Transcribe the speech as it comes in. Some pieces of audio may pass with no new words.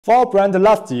For our brand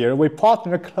last year, we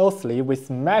partnered closely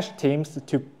with Mesh teams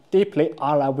to deeply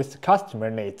align with customer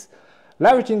needs,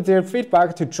 leveraging their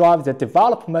feedback to drive the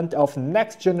development of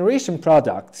next-generation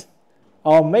products.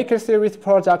 Our Maker Series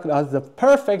product is the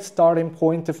perfect starting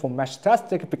point for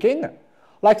Meshtastic beginner,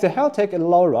 like the Heltec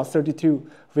LoRa 32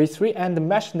 V3 and the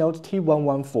MeshNode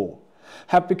T114.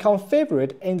 Have become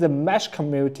favorite in the Mesh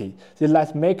community. They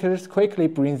let makers quickly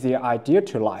bring their idea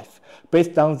to life.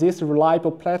 Based on this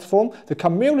reliable platform, the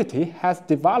community has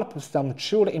developed some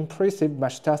truly impressive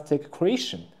Meshtastic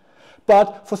creation.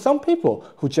 But for some people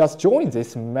who just joined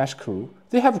this Mesh crew,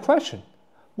 they have a question.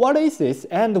 What is this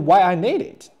and why I need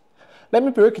it? Let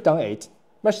me break down it.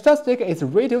 Meshtastic is a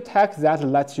radio tech that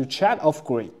lets you chat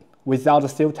off-grid, without a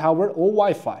cell tower or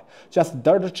Wi-Fi, just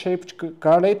dirt-chip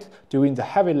garnet doing the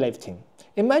heavy lifting.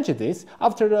 Imagine this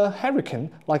after a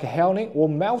hurricane like Helene or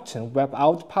Milton wipe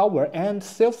out power and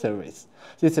cell service.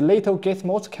 These little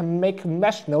gizmos can make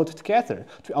mesh nodes together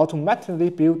to automatically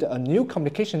build a new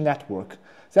communication network.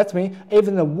 That means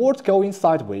even the world going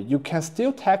sideways, you can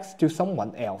still text to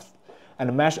someone else.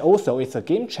 And mesh also is a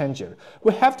game changer.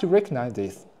 We have to recognize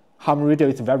this. Ham radio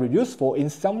is very useful in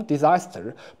some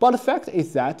disaster, but the fact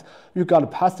is that you gotta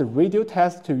pass the radio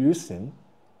test to use them.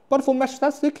 But for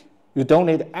Meshtastic, you don't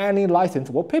need any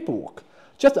license or paperwork.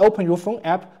 Just open your phone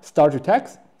app, start your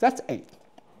text, that's it.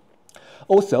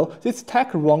 Also, this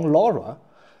tech runs LoRa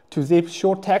to zip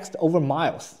short text over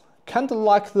miles, kinda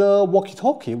like the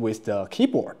walkie-talkie with the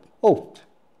keyboard. Oh,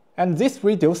 and this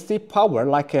radio zips power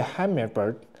like a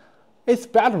hummingbird. Its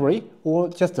battery or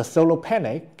just a solar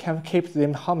panel can keep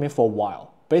them humming for a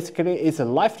while. Basically, it's a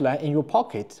lifeline in your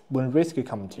pocket when risk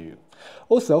comes to you.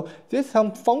 Also, there's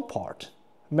some fun part.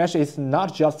 Mesh is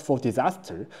not just for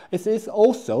disaster, it is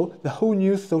also the whole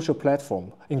new social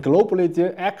platform. And globally,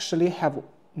 they actually have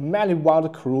many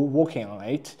wild crew working on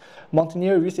it.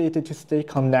 Mountaineer use it to stay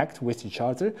connected with each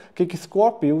other. Geek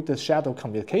Squad build the shadow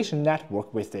communication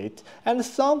network with it, and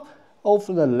some of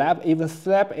the lab even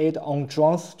slap it on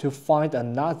drones to find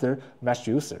another Mesh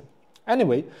user.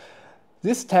 Anyway,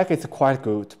 this tech is quite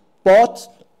good, but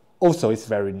also it's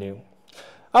very new.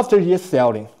 After years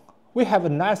selling, we have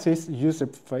analysis user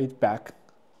feedback.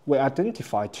 We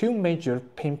identify two major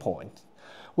pain points.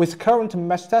 With current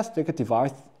Meshtastic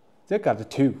device, they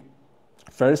got two.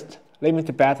 First,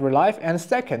 limited battery life, and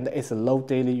second is low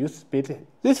daily usability.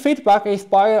 This feedback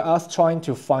inspired us trying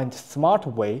to find a smart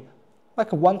way.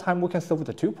 Like one time we can solve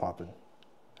the two problems.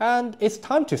 And it's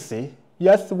time to see,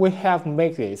 yes, we have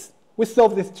made this. We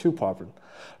solved these two problems.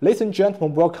 Ladies and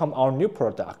gentlemen, welcome our new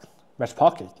product, Mesh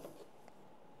Pocket.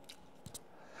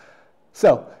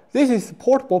 So, this is a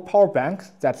portable power bank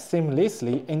that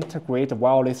seamlessly integrates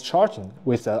wireless charging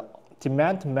with a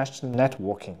demand mesh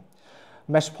networking.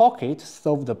 Mesh Pocket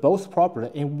solves both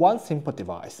problems in one simple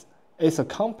device. It's a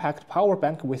compact power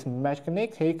bank with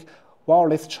magnetic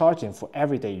wireless charging for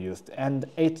everyday use, and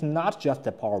it's not just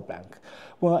a power bank.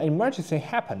 When an emergency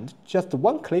happens, just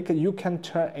one click you can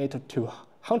turn it to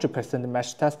 100%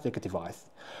 Meshtastic device.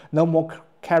 No more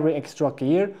carry extra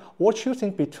gear or choosing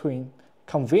between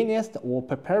convenience or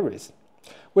preparedness.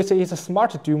 With its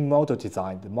smart dual model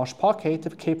design, the Mesh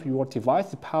Pocket keeps your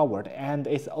device powered and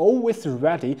is always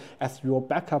ready as your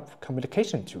backup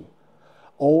communication tool,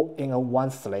 all in a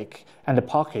one slick and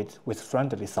pocket with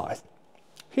friendly size.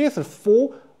 Here's a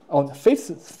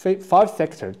five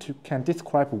sectors can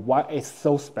describe why it's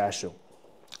so special.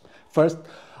 First,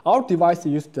 our device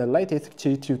uses the latest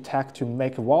G2 tech to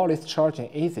make wireless charging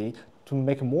easy, to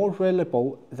make more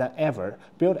reliable than ever.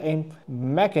 Built-in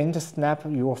magnet snap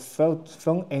your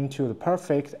phone into the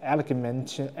perfect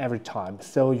alignment every time,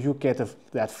 so you get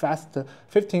that fast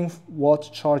 15-watt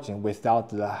charging without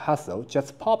the hassle.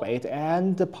 Just pop it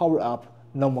and power up.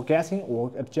 No more guessing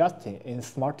or adjusting. In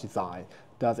smart design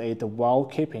does it while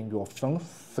keeping your phone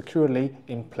securely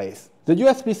in place. The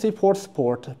USB-C port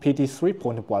supports PD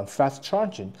 3.1 fast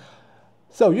charging,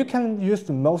 so you can use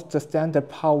the most standard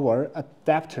power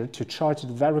adapter to charge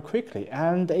it very quickly.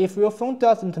 And if your phone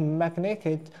doesn't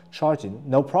magnetic charging,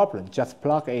 no problem, just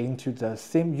plug it into the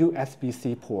same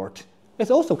USB-C port.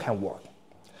 It also can work.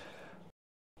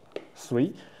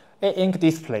 3. E-ink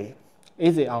display.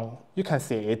 Easy on, you can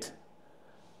see it.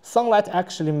 Sunlight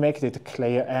actually makes it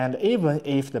clear, and even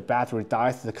if the battery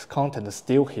dies, the content is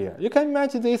still here. You can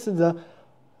imagine this, the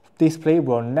display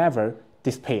will never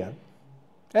disappear.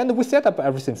 And we set up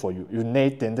everything for you. You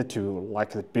need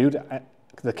to build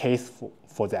the case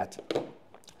for that.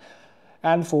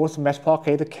 And fourth, Mesh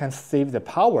Pocket can save the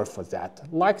power for that.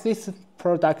 Like this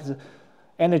product,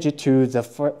 energy to the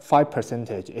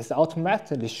 5% is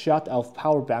automatically shut off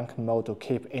power bank mode to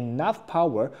keep enough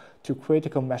power to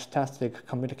critical Meshtastic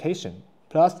communication.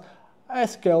 plus a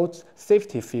skilled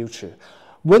safety feature.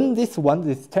 When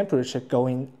this temperature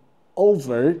going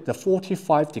over the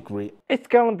 45 degree, it's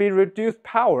going to be reduced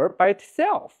power by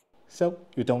itself. So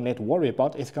you don't need to worry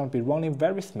about it. It's going to be running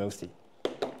very smoothly.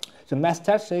 The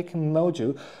Meshtastic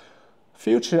module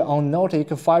feature on Nordic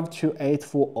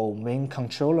 52840 main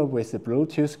controller with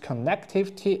Bluetooth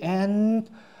connectivity and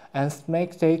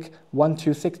Meshtastic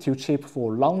 1262 chip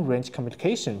for long-range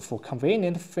communication for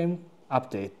convenient film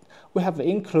update. We have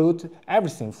included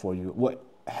everything for you. We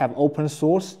have open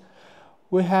source.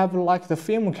 We have like the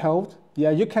film code.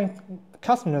 Yeah, you can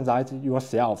customize it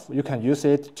yourself. You can use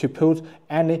it to put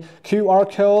any QR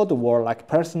code or like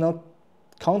personal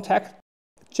contact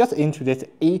just into this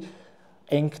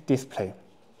e-ink display.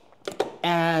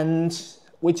 And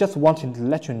we just wanted to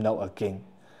let you know again,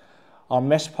 our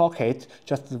Mesh Pocket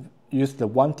just used the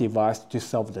one device to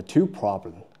solve the two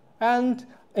problems. And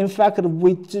in fact,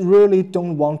 we really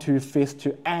don't want to face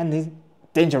to any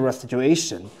dangerous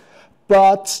situation.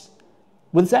 But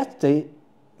when that day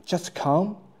just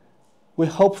come, we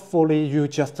hopefully you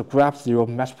just grab your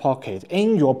Mesh Pocket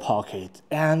in your pocket,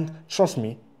 and trust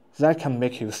me, that can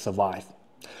make you survive.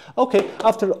 Okay,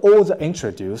 after all the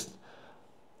introduced,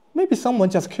 maybe someone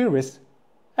just curious,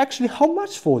 actually how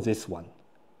much for this one?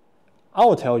 I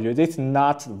will tell you, this is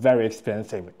not very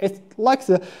expensive. It's like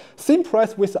the same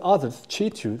price with the other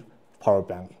Qi2 power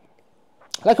bank.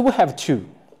 Like we have two.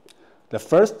 The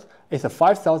first is a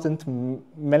 5,000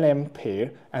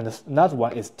 milliampere and another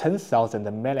one is 10,000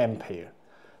 milliampere.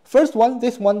 First one,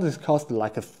 this one is cost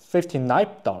like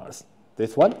 $59.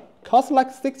 This one costs like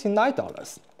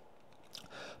 $69.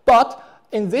 But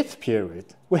in this period,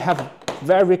 we have a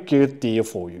very good deal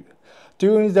for you.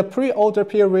 During the pre-order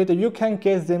period, you can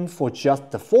get them for just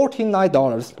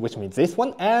 $49, which means this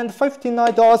one, and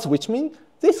 $59, which means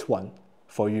this one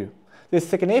for you. This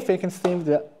significantly seems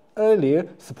the earlier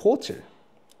supporter.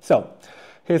 So,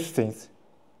 here's the thing.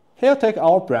 Heltec,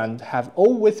 our brand, have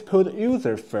always put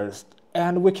user first,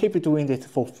 and we keep doing this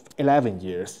for 11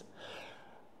 years.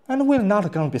 And we're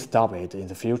not going to be stopped in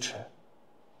the future.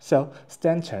 So,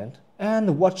 stay tuned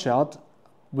and watch out.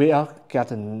 We are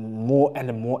getting more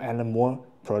and more and more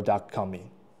product coming.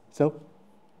 So,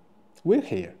 we're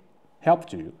here,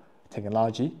 help you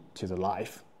technology to the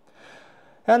life.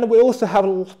 And we also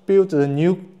have built a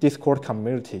new Discord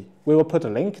community. We will put a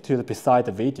link to the beside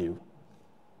the video.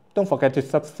 Don't forget to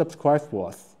subscribe for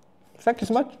us. Thank you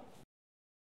so much.